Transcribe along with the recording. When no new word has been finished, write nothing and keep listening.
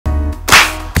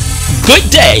Good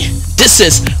day. This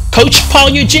is Coach Paul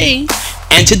Eugene,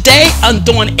 and today I'm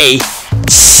doing a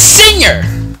senior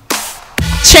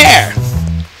chair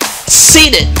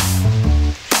seated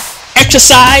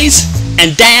exercise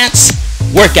and dance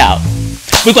workout.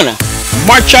 We're gonna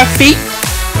march our feet.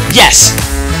 Yes.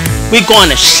 We're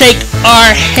gonna shake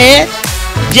our head.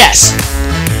 Yes.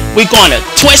 We're gonna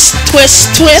twist,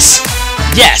 twist, twist.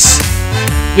 Yes.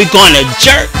 We're gonna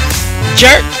jerk,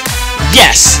 jerk.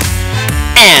 Yes.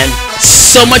 And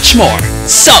so much more.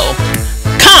 So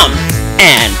come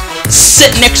and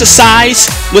sit and exercise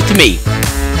with me.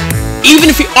 Even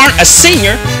if you aren't a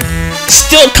senior,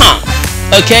 still come.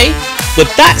 Okay? With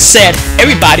that said,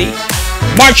 everybody,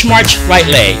 march, march, right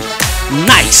leg.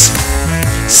 Nice.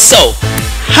 So,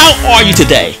 how are you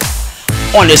today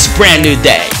on this brand new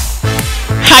day?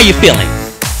 How you feeling?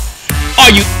 Are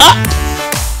you up?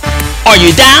 Are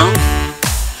you down?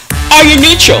 Are you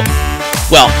neutral?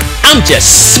 Well, I'm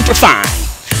just super fine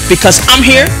because I'm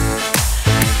here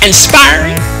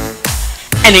inspiring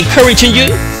and encouraging you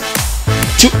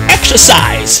to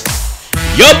exercise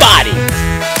your body,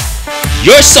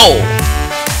 your soul,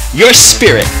 your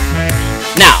spirit.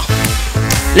 Now,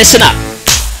 listen up.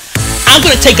 I'm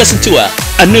going to take us into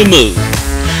a new mood.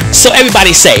 So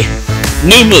everybody say,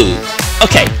 new mood.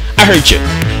 Okay, I heard you.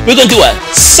 We're going to do a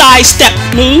side step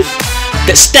move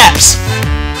that steps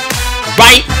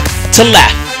right to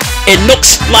left. It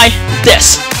looks like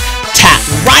this. Tap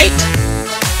right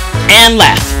and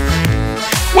left.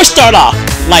 We'll start off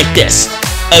like this.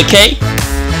 Okay?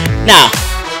 Now,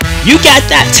 you got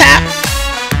that tap?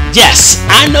 Yes,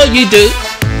 I know you do.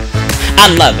 I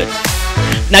love it.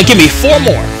 Now give me 4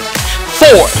 more.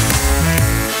 4.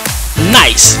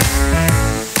 Nice.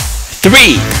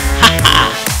 3.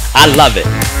 I love it.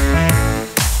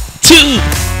 2.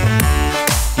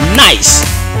 Nice.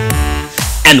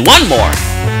 And 1 more.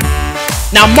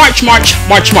 Now march, march,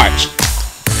 march, march.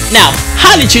 Now,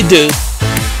 how did you do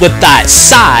with that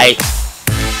side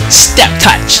step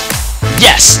touch?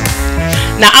 Yes.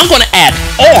 Now I'm going to add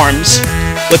arms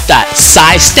with that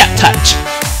side step touch.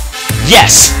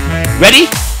 Yes. Ready?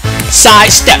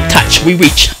 Side step touch. We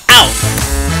reach out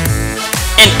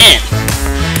and in.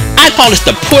 I call this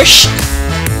the push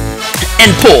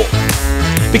and pull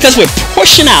because we're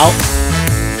pushing out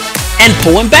and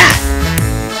pulling back.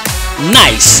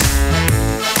 Nice.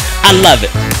 I love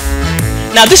it.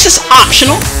 Now this is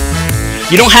optional.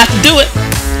 You don't have to do it.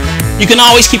 You can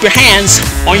always keep your hands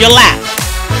on your lap.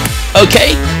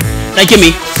 Okay? Now give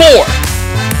me 4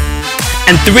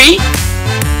 and 3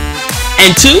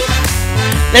 and 2.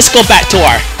 Let's go back to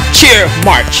our cheer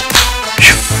march.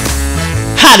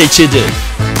 How did you do?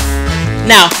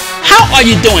 Now, how are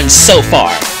you doing so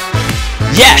far?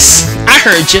 Yes, I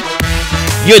heard you.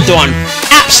 You're doing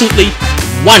absolutely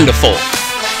wonderful.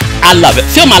 I love it.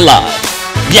 Feel my love.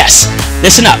 Yes,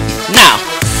 listen up. Now,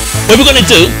 what we're going to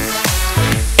do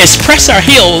is press our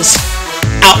heels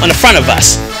out in the front of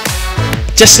us.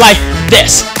 Just like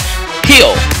this.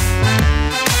 Heel.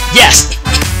 Yes.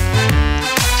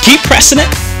 Keep pressing it.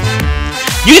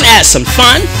 You can add some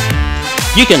fun.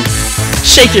 You can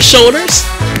shake your shoulders.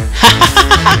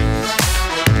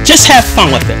 Just have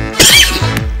fun with it.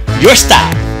 Your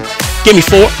style. Give me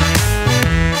 4,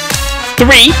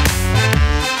 3,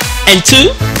 and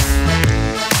 2.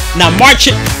 Now march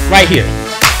it right here.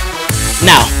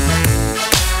 Now,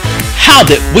 how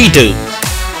did we do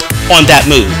on that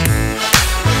move?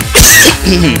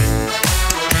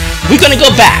 We're going to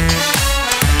go back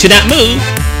to that move.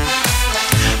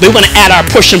 We're going to add our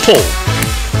push and pull.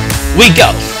 We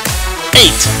go. 8,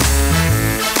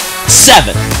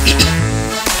 7,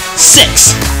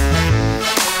 6,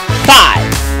 5,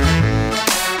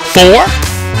 4,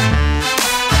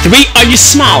 3. Are you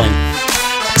smiling?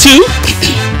 2,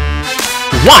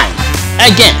 1.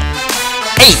 Again.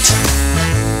 8,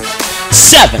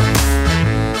 7,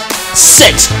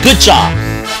 6. Good job.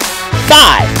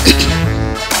 5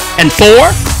 and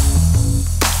 4,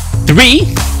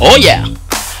 3. Oh yeah.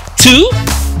 2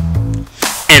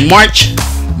 and march,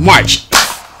 march.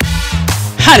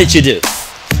 How did you do?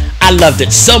 I loved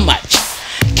it so much.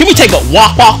 Can we take a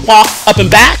walk, walk, walk up and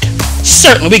back?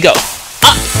 Certainly. We go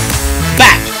up,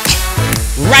 back,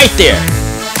 right there.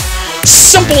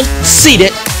 Simple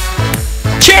seated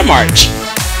chair march.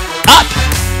 Up,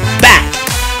 back.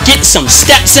 Get some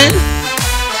steps in,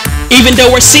 even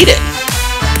though we're seated.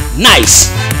 Nice.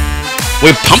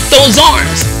 We pump those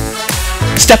arms.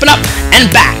 Stepping up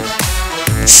and back.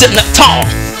 Sitting up tall.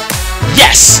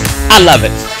 Yes, I love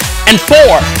it. And 4,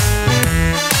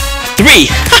 3,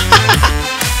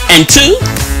 and 2.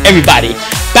 Everybody,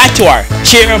 back to our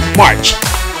chair march.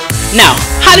 Now,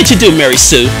 how did you do, Mary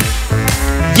Sue?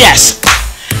 Yes.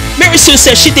 Mary Sue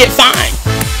said she did fine.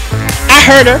 I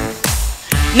heard her.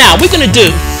 Now we're going to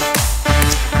do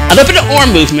a little bit of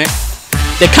arm movement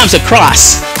that comes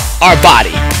across our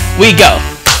body. We go.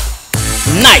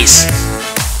 Nice.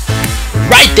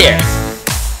 Right there.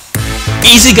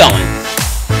 Easy going.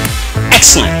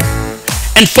 Excellent.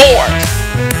 And 4,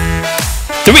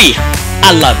 3.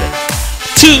 I love it.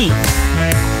 2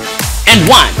 and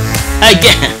 1.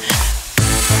 Again.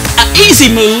 An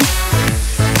easy move.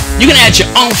 You can add your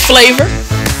own flavor.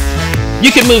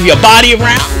 You can move your body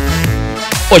around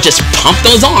or just pump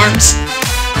those arms.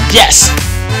 Yes.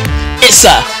 It's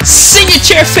a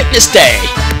signature fitness day.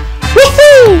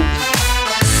 Woohoo!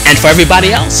 And for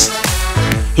everybody else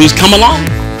who's come along,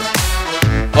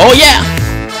 oh yeah,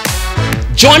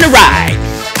 join the ride.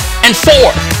 And 4,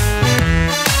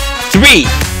 3,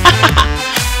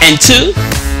 and 2.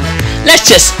 Let's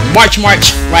just march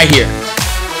right here.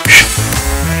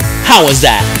 How was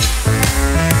that?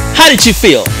 How did you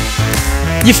feel?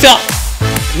 You felt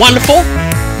wonderful?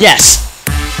 Yes,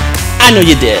 I know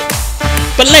you did.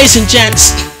 But ladies and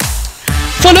gents,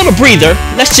 for a little breather,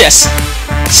 let's just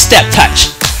step touch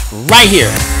right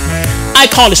here. I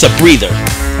call this a breather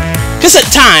because at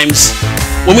times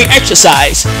when we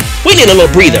exercise, we need a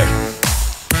little breather.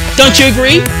 Don't you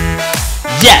agree?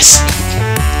 Yes.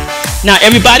 Now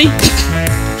everybody,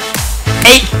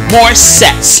 8 more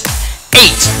sets. 8,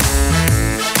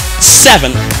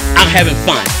 7, I'm having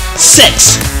fun.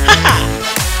 6,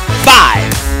 5,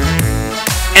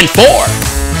 and 4,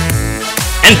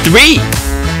 and 3,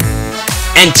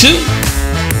 and 2,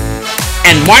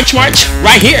 and march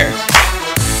right here.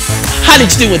 How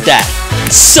did you do with that?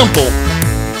 Simple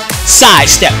side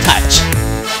step touch.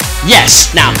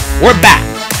 Yes, now we're back.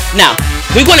 Now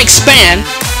we're going to expand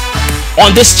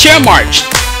on this chair march.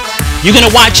 You're going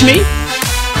to watch me.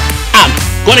 I'm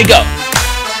going to go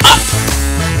up,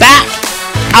 back,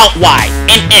 out wide,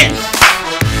 and in.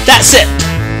 That's it.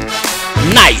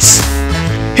 Nice.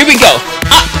 Here we go.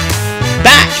 Up,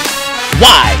 back,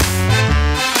 wide.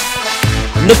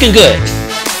 Looking good.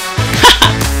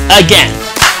 Again.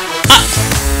 Up,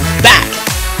 back,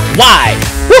 wide.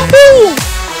 Woohoo!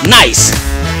 Nice.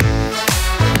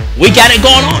 We got it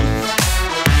going on.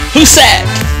 Who said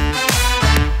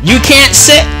you can't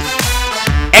sit,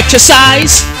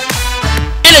 exercise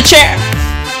in a chair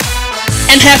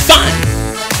and have fun?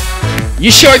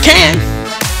 You sure can.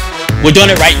 We're doing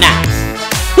it right now.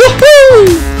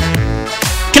 Woohoo!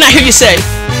 Can I hear you say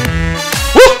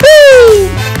woohoo?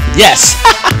 Yes.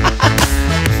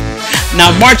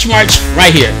 Now march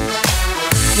right here.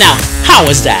 Now how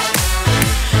was that?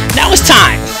 Now it's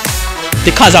time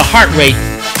to cause our heart rate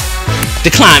to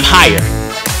climb higher,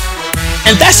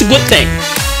 and that's a good thing.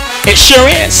 It sure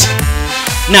is.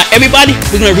 Now everybody,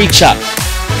 we're going to reach up,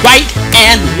 right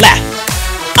and left,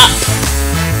 up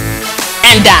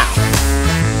and down.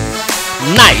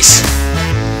 Nice.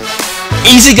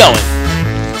 Easy going.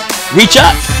 Reach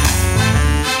up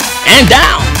and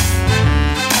down.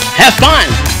 Have fun.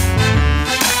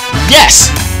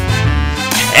 Yes.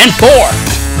 And 4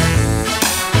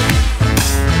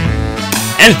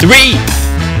 and 3.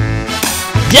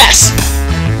 Yes.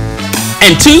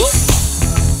 And 2.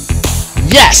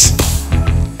 Yes.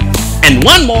 And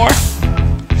 1 more.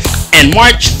 And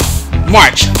march.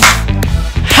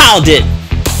 How did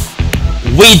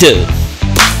we do?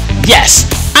 Yes,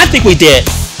 I think we did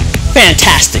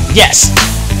fantastic. Yes.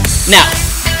 Now,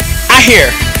 I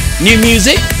hear new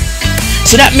music,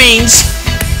 so that means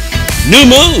new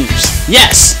moves.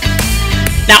 Yes.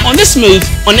 Now on this move,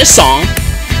 on this song,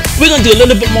 we're going to do a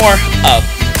little bit more of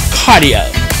cardio.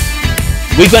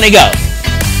 We're going to go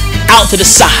out to the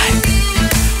side,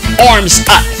 arms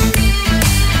up.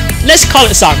 Let's call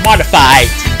this our modified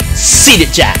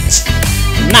seated jacks.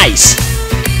 Nice.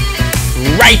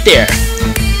 Right there.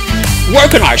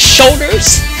 Work on our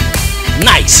shoulders.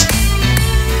 Nice.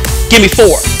 Give me 4.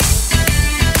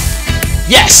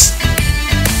 Yes.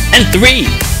 And 3.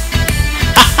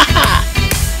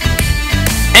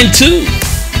 And 2.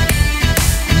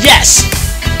 Yes.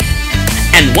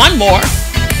 And 1 more.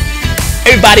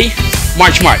 Everybody,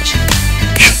 march.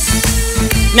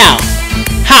 Now,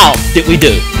 how did we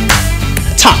do?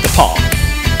 Top to paw.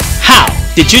 How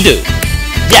did you do?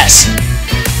 Yes.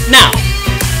 Now,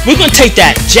 we're going to take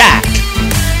that jack,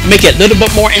 make it a little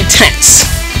bit more intense.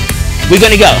 We're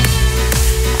going to go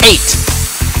 8,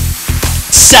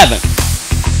 7,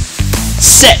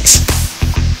 6,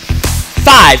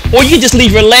 5, or you can just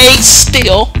leave your legs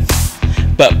still,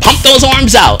 but pump those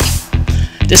arms out.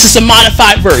 This is a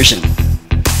modified version.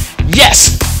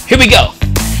 Yes, here we go.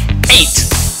 8,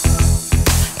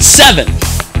 7,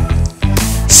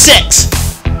 6,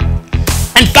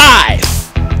 and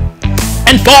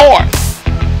and 4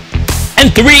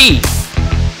 and 3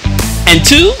 and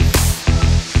 2.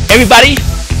 Everybody,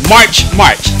 march,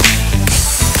 march.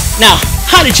 Now,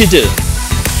 how did you do?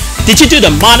 Did you do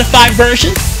the modified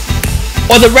version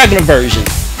or the regular version?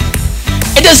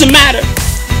 It doesn't matter.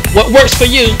 What works for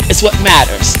you is what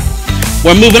matters.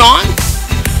 We're moving on.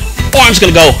 Arms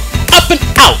gonna go up and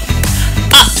out.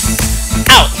 Up,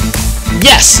 out.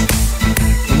 Yes.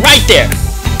 Right there.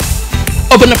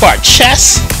 Open up our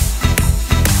chest,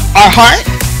 our heart.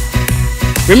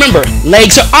 Remember,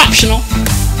 legs are optional.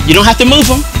 You don't have to move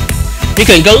them. You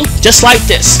can go just like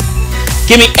this.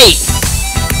 Give me 8,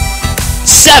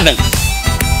 7,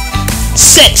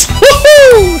 6,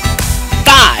 woohoo!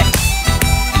 5,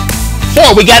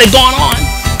 4, we got it going on.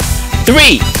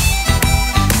 3,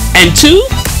 and 2,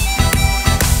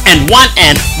 and 1,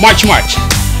 and march, march.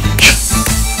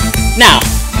 Now,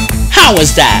 how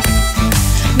was that?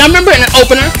 Now remember in an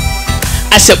opener,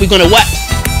 I said we're gonna what?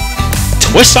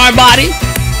 Twist our body,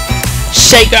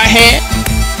 shake our head,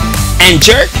 and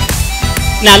jerk.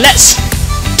 Now let's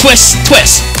twist,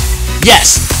 twist.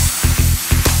 Yes.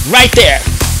 Right there.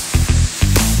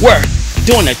 We're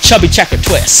doing a chubby checker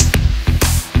twist.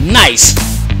 Nice.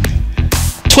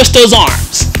 Twist those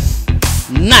arms.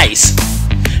 Nice.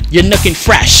 You're looking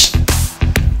fresh.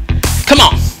 Come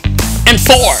on. And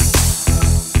 4.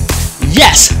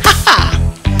 Yes.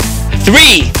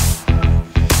 3.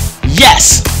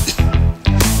 Yes.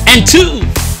 And 2.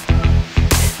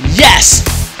 Yes.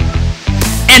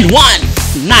 And 1.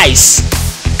 Nice.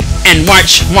 And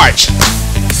march, march.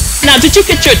 Now, did you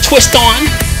get your twist on?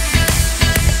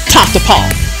 Top to paw.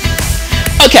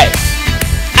 Okay.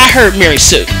 I heard Mary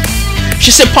Sue.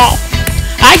 She said, Paul,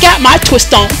 I got my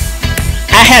twist on.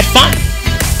 I had fun.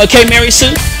 Okay, Mary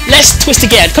Sue, let's twist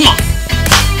again. Come on.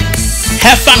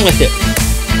 Have fun with it.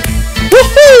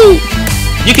 Woohoo!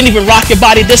 You can even rock your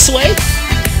body this way.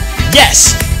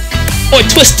 Yes. Or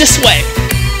twist this way.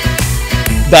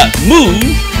 But move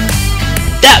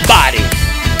that body.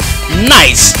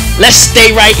 Nice. Let's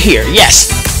stay right here.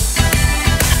 Yes.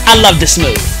 I love this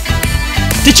move.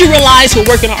 Did you realize we're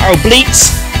working on our obliques?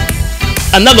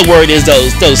 Another word is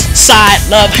those side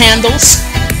love handles.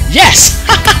 Yes.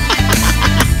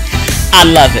 I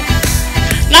love it.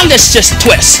 Now let's just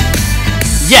twist.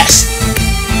 Yes.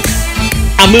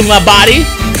 I'm moving my body,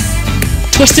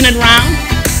 twisting it around.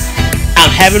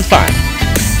 I'm having fun.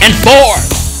 And 4,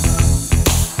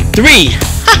 3,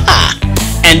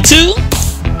 and 2,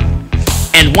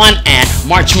 and 1, and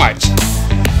march, march.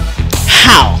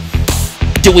 How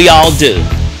did we all do?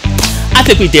 I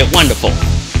think we did wonderful.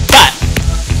 But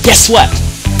guess what?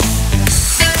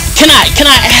 Can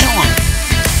I add on?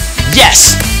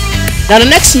 Yes. Now the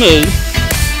next move,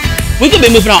 we're gonna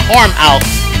be moving our arm out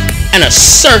in a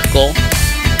circle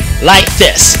like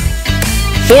this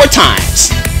 4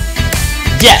 times.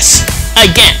 Yes.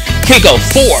 Again. Here we go.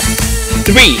 4,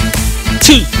 3,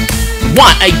 2,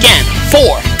 1. Again.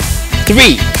 4,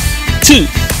 3, 2,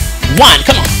 1.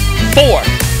 Come on. 4,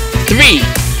 3,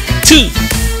 2,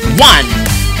 1.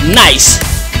 Nice.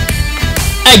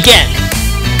 Again.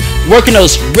 Working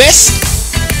those wrists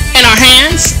and our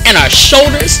hands and our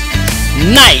shoulders.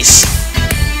 Nice.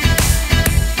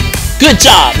 Good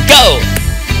job. Go.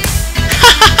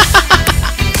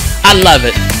 I love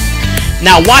it.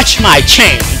 Now watch my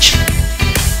change.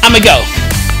 I'm gonna go.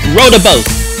 Row the boat.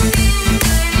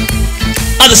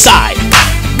 Other side.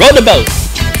 Row the boat.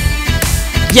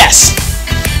 Yes.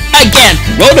 Again.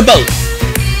 Row the boat.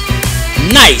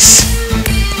 Nice.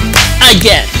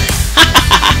 Again.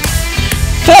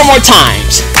 4 more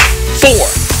times. 4,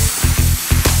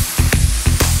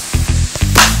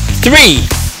 3.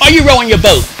 Are you rowing your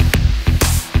boat?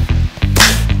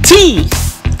 2.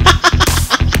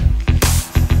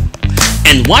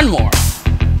 And 1 more.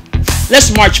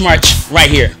 Let's march, march right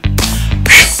here.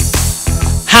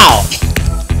 How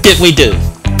did we do?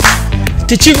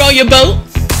 Did you row your boat?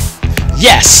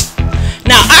 Yes.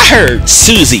 Now I heard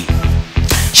Susie.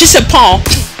 She said, Paul,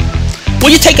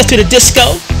 will you take us to the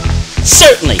disco?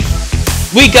 Certainly.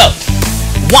 We go.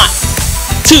 1,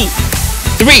 2,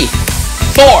 3,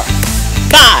 4,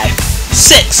 5,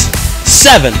 6,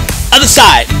 7. Other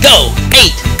side. Go.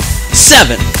 8,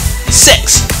 7,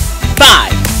 6,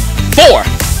 5, 4,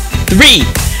 3,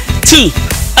 2.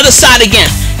 Other side again.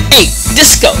 8.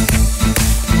 Disco.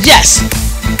 Yes.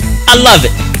 I love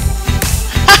it.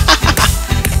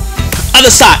 Other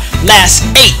side. Last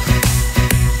 8,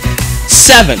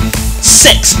 7,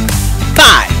 6,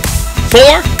 5,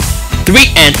 4,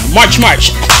 3, and march,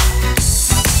 march.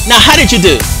 Now, how did you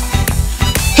do?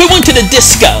 Who went to the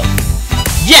disco?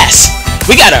 Yes.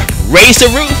 We gotta raise the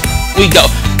roof. We go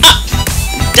up,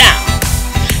 down.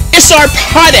 It's our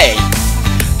party.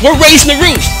 We're raising the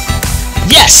roof.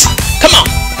 Yes, come on.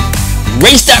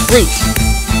 Raise that roof.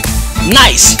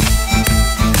 Nice.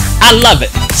 I love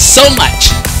it so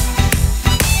much.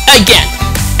 Again.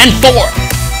 And 4.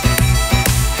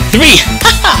 3.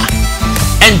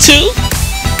 And 2.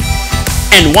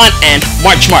 And 1. And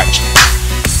march, march.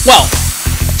 Well,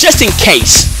 just in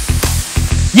case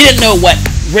you didn't know what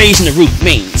raising the roof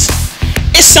means,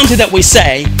 it's something that we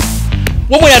say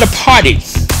when we're at a party.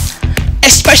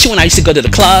 Especially when I used to go to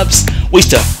the clubs, we used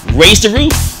to raise the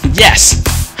roof. Yes.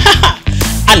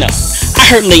 I know. I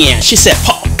heard Leanne. She said,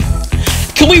 Paul,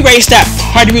 can we raise that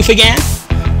party roof again?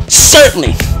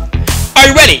 Certainly. Are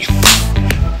you ready?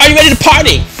 Are you ready to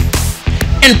party?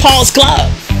 In Paul's club.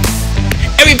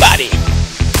 Everybody,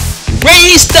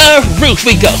 raise the roof.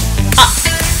 We go. Up,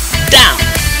 down.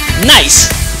 Nice.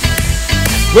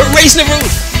 We're raising the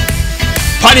roof.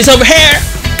 Party's over here.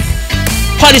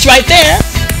 Party's right there.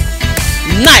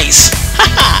 Nice.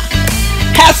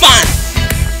 Have fun.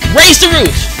 Raise the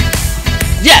roof.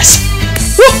 Yes.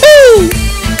 Woohoo!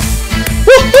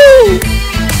 Woohoo!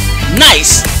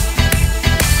 Nice.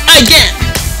 Again.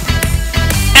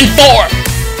 And 4.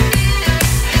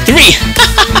 3.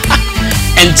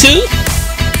 And 2.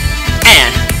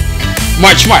 And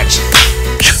march, march.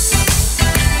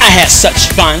 I had such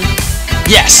fun.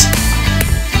 Yes.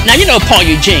 Now you know Paul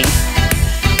Eugene.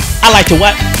 I like to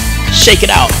what? Shake it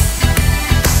out.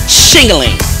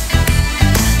 Shingling.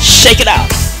 Shake it out.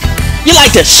 You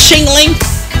like the shingling?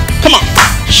 Come on.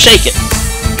 Shake it.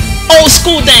 Old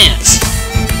school dance.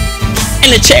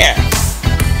 In the chair.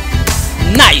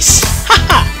 Nice.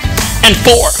 And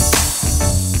 4.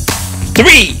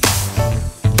 3.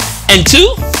 And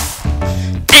 2.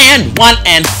 And 1.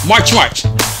 And march, march.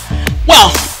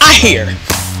 Well, I hear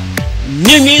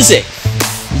new music.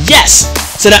 Yes.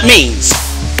 So that means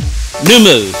new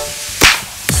move.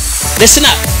 Listen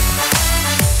up.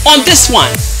 On this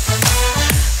one,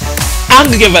 I'm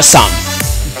going to give us some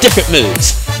different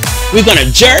moves. We're going to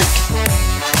jerk.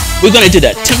 We're going to do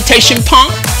the temptation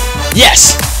pump.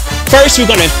 Yes. First, we're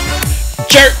going to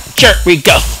jerk, jerk. We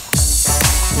go.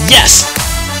 Yes.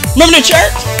 Remember the jerk?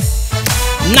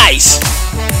 Nice.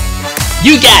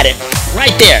 You got it.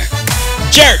 Right there.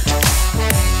 Jerk.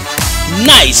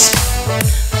 Nice.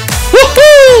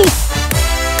 Woohoo!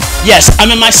 Yes,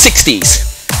 I'm in my 60s.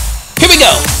 Here we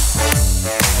go.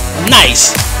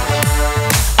 Nice.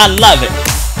 I love it.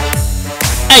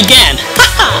 Again.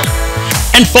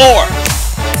 And 4.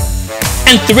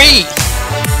 And 3.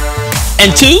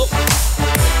 And 2.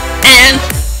 And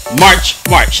march,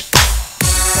 march.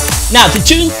 Now, did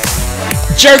you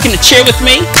jerk in the chair with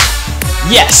me?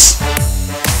 Yes.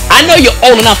 I know you're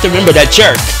old enough to remember that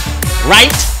jerk,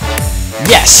 right?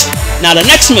 Yes. Now the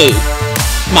next move,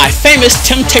 my famous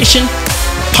temptation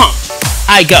pump.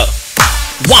 I go.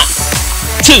 1,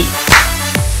 2.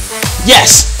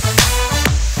 Yes.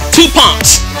 2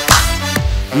 pumps.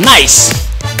 Nice.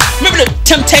 Remember the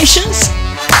temptations?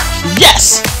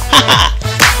 Yes.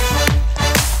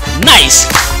 Nice.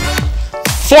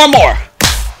 4 more.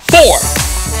 4.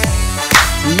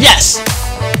 Yes.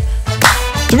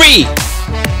 3.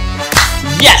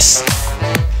 Yes.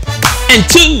 And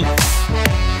 2.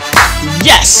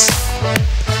 Yes.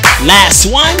 Last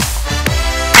one.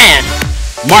 And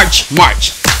march,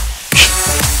 march.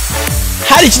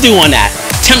 How did you do on that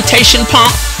temptation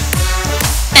pump?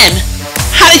 And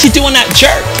how did you do on that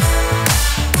jerk?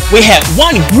 We had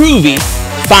one groovy,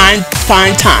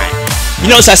 fine time. You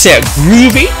notice I said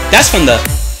groovy? That's from the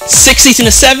 60s and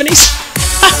the 70s.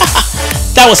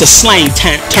 That was a slang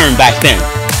term back then.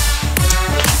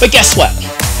 But guess what?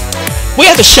 We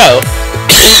have to show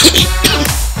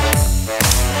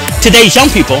today's young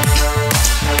people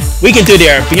we can do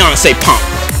their Beyonce pump.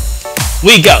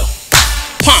 We go.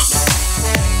 Pump.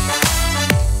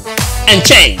 And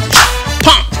change.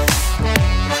 Pump.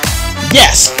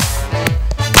 Yes.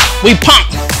 We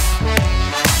pump.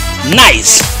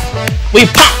 Nice. We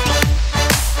pump.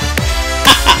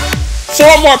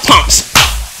 4 more pumps.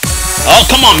 Oh,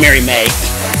 come on, Mary May.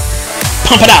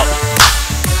 Pump it out.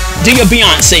 Do your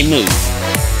Beyonce move.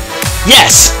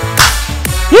 Yes.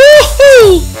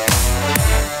 Woohoo!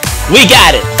 We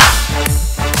got it.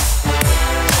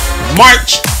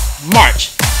 March,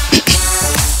 march.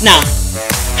 Now,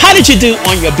 how did you do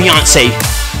on your Beyonce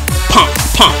pump?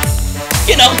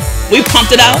 You know, we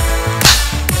pumped it out.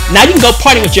 Now you can go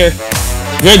party with your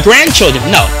grandchildren.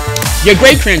 No, your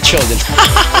great-grandchildren.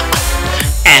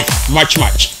 And march,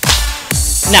 march.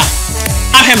 Now,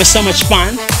 I'm having so much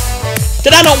fun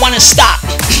that I don't want to stop.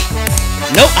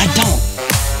 No, I don't.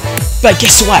 But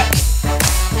guess what?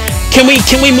 Can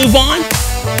we move on?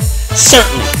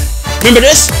 Certainly. Remember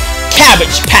this?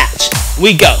 cabbage patch.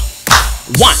 We go.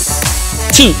 1,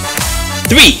 2,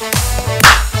 3.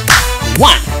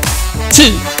 1,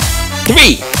 2,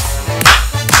 3.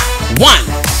 1,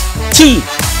 2,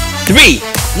 3.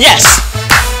 Yes.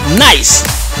 Nice.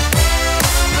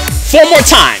 4 more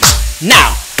times.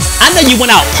 Now, I know you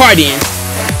went out partying.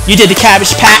 You did the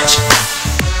cabbage patch.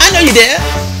 I know you did.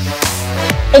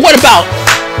 Or what about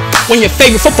when your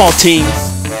favorite football team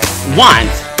won?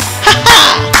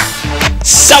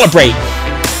 Celebrate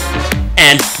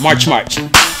and march.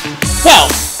 Well,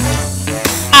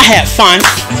 I had fun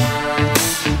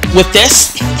with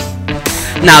this.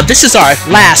 Now this is our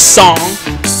last song.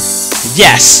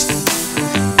 Yes.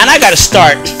 And I gotta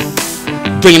start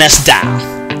bringing us down.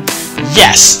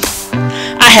 Yes.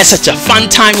 I had such a fun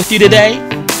time with you today.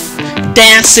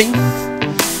 Dancing,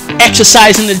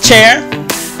 exercising in the chair.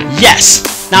 Yes.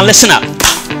 Now listen up.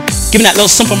 Give me that little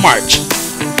simple march.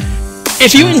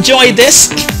 If you enjoyed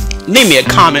this, leave me a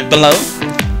comment below.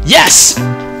 Yes.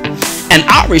 And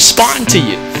I'll respond to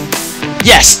you.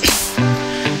 Yes.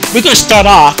 We're going to start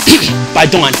off by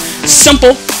doing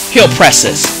simple heel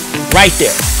presses. Right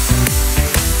there.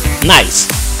 Nice.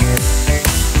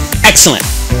 Excellent.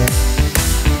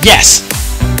 Yes.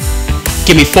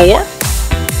 Give me 4,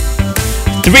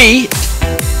 3,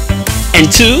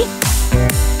 and 2.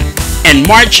 And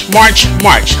march.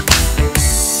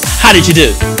 How did you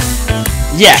do?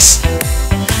 Yes.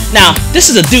 Now, this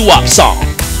is a doo-wop song.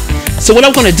 So what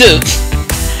I'm going to do,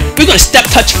 we're going to step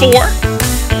touch 4.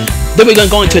 Then we're going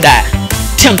to go into that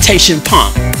temptation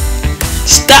pump.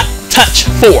 Step touch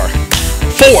 4.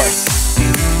 4,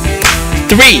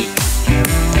 3,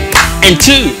 and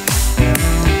 2.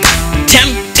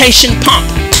 Temptation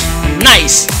pump.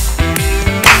 Nice.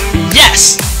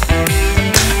 Yes.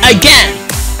 Again.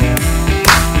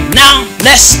 Now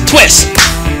let's twist.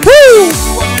 Woo!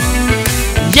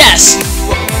 Yes.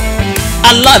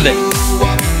 I love it.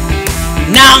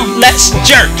 Now let's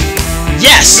jerk.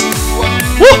 Yes.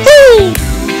 Woohoo!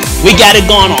 We got it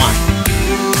going on.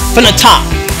 From the top.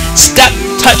 Step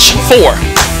touch 4.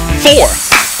 4.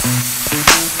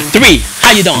 3.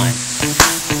 How you doing?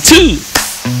 2.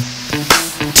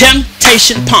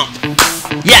 Temptation pump.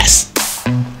 Yes.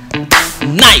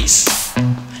 Nice.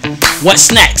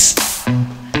 What's next?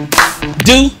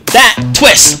 Do that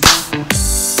twist.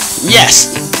 Yes.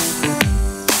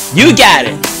 You got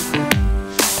it.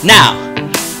 Now,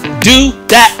 do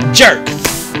that jerk.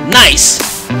 Nice.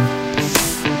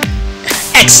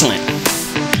 Excellent.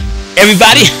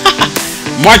 Everybody,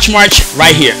 march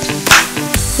right here.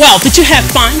 Well, did you have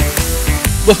fun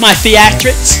with my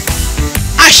theatrics?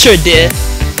 I sure did.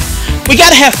 We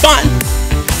gotta have fun.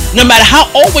 No matter how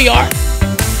old we are,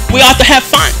 we ought to have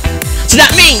fun. So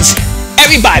that means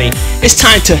everybody, it's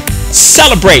time to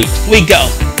celebrate. We go.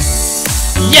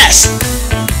 Yes.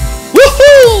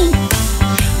 Woohoo!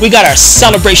 We got our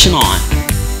celebration on.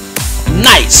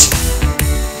 Nice.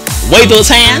 Wave those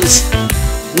hands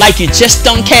like you just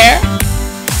don't care.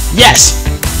 Yes.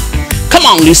 Come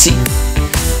on, Lucy.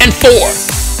 And 4.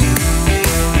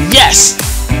 Yes.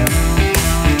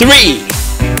 3.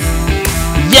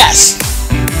 Yes.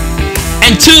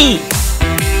 And 2.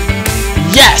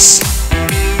 Yes.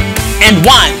 And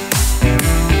 1.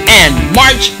 And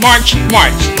march.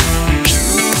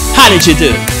 How did you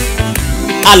do?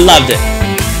 I loved it.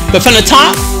 But from the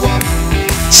top,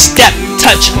 step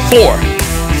touch 4.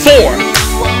 4.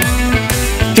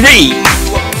 3.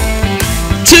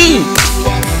 2.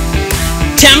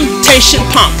 Temptation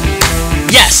pump.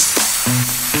 Yes.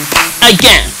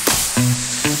 Again.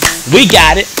 We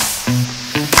got it.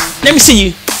 Let me see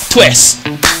you twist.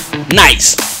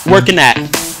 Nice. Working that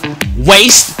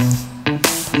waist.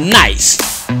 Nice.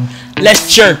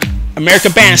 Let's jerk.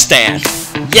 American Bandstand.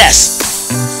 Yes.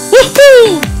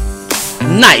 Woohoo!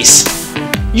 Nice.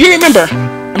 You remember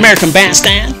American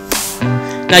Bandstand?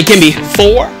 Now give me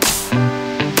 4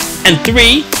 and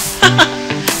 3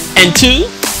 and 2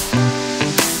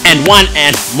 and 1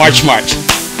 and march.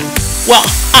 Well,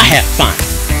 I had fun.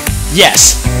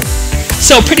 Yes.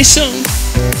 So pretty soon,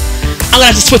 I'm gonna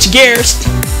have to switch gears.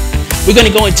 We're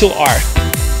gonna go into our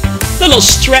little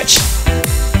stretch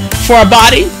for our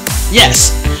body.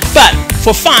 Yes. But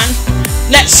for fun,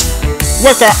 let's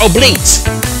work our obliques.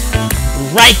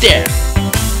 Right there.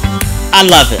 I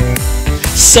love it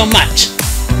so much.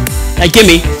 Now give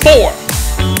me 4,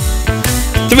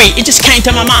 3. It just came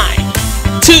to my mind.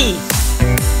 2.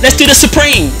 Let's do the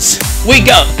Supremes. We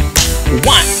go.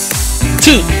 1,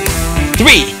 2,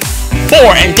 3,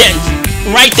 4, and then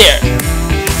right there.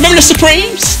 Remember the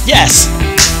Supremes? Yes.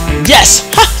 Yes.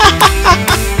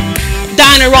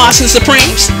 Diana Ross and the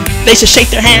Supremes. They should shake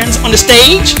their hands on the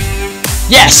stage.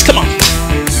 Yes, come on.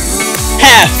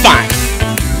 Have fun.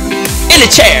 In the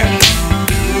chair.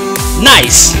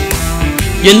 Nice.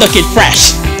 You're looking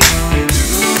fresh.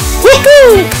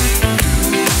 Woohoo!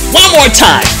 One more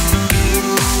time.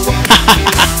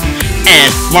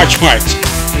 And march.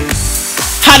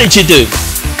 How did you do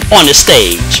on the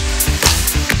stage?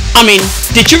 I mean,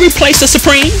 did you replace the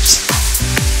Supremes?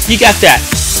 You got that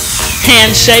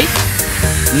handshake?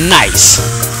 Nice.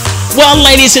 Well,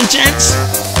 ladies and gents,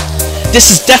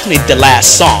 this is definitely the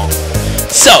last song.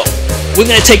 So, we're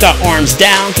going to take our arms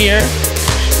down here.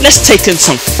 Let's take in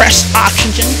some fresh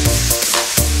oxygen.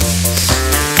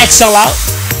 Exhale out.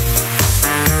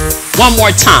 One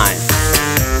more time.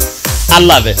 I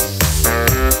love it.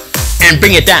 And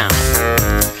bring it down.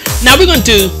 Now we're going to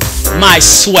do my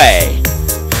sway.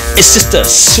 It's just a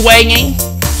swaying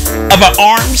of our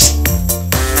arms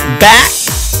back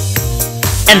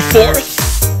and forth.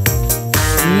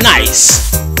 Nice.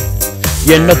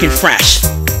 You're looking fresh.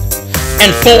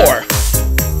 And 4,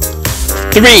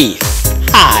 3,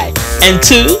 high, and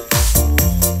 2,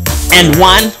 and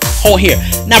 1, hold here.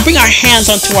 Now bring our hands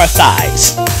onto our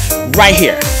thighs. Right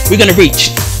here. We're going to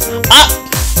reach up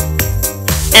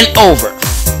and over.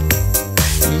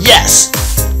 Yes.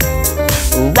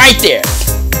 Right there.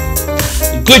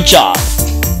 Good job.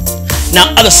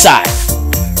 Now other side.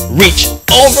 Reach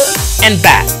over and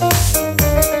back.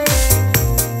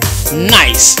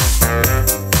 Nice.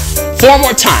 4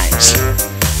 more times.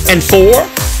 And 4,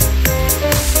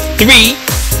 3,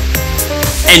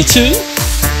 and 2,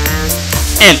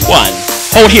 and 1.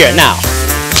 Hold here. Now,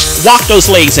 walk those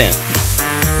legs in.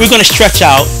 We're going to stretch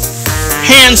out.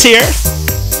 Hands here.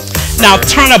 Now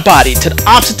turn our body to the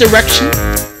opposite direction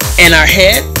and our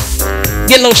head.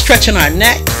 Get a little stretch in our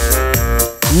neck.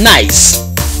 Nice.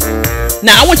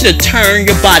 Now I want you to turn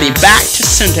your body back to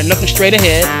center, looking straight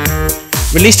ahead.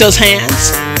 Release those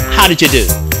hands. How did you do?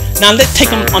 Now let's take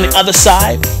them on the other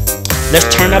side. Let's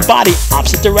turn our body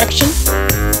opposite direction.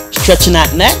 Stretching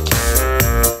that neck.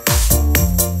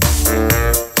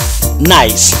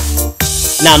 Nice.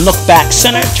 Now look back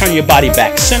center. Turn your body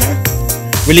back center.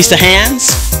 Release the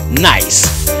hands. Nice.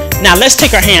 Now let's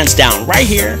take our hands down right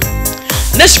here.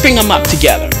 Let's bring them up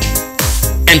together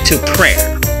into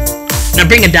prayer. Now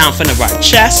bring it down in front of our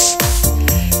chest.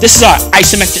 This is our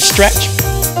isometric stretch.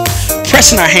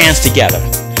 Pressing our hands together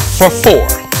for 4,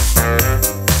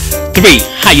 3,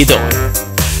 how you doing?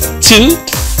 2,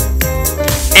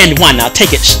 and 1. Now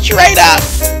take it straight up.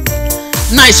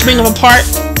 Nice, bring them apart.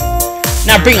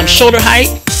 Now bring them shoulder height.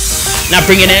 Now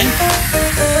bring it in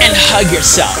and hug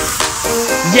yourself.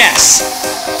 Yes,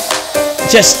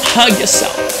 just hug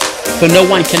yourself. For no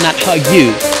one cannot hug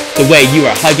you the way you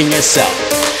are hugging yourself.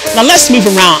 Now let's move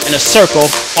around in a circle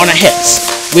on our hips.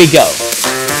 We go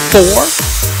 4,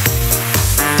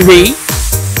 3,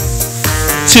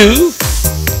 2,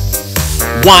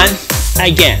 1.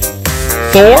 Again.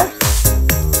 4,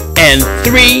 and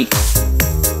 3,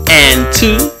 and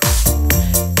 2,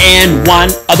 and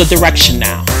 1. Other direction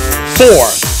now. 4,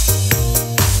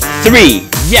 3.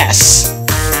 Yes.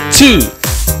 2,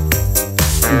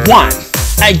 1.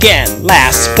 Again.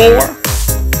 Last. 4,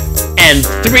 and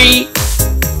 3,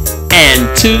 and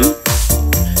 2,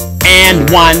 and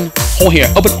 1. Hold here.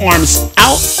 Open arms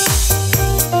out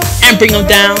and bring them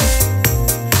down.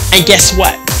 And guess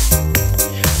what?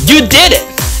 You did it.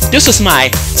 This was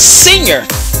my senior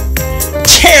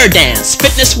chair dance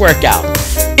fitness workout.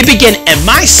 It began in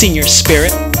my senior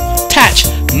spirit, touch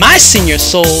my senior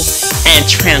soul, and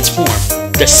transform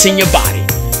the senior body.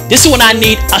 This is what I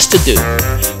need us to do.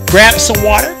 Grab some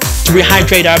water to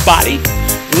rehydrate our body.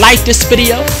 Like this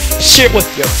video, share it with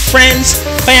your friends,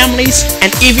 families,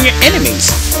 and even your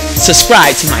enemies.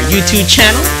 Subscribe to my YouTube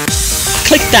channel.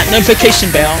 Click that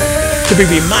notification bell to be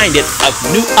reminded of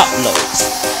new uploads.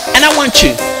 And I want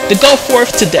you to go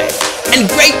forth today in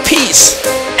great peace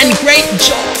and great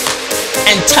joy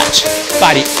and touched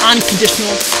by the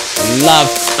unconditional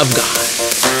love of God.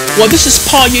 Well, this is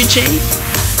Paul Eugene.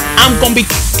 I'm going to be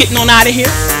getting on out of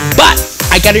here, but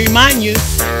I got to remind you,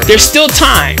 there's still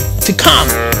time to come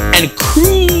and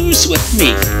cruise with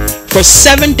me for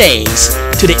 7 days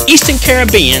to the Eastern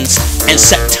Caribbeans in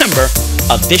September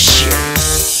of this year.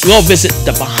 We'll visit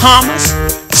the Bahamas,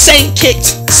 St.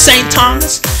 Kitts, St.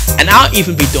 Thomas, and I'll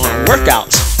even be doing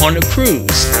workouts on the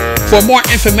cruise. For more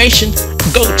information,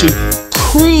 go to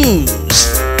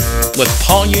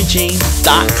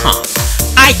cruisewithpauleugene.com.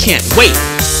 I can't wait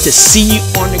to see you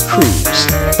on the cruise.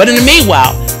 But in the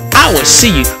meanwhile, I will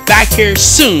see you back here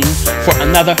soon for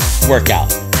another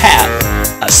workout. Have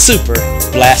a super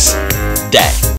blessed day.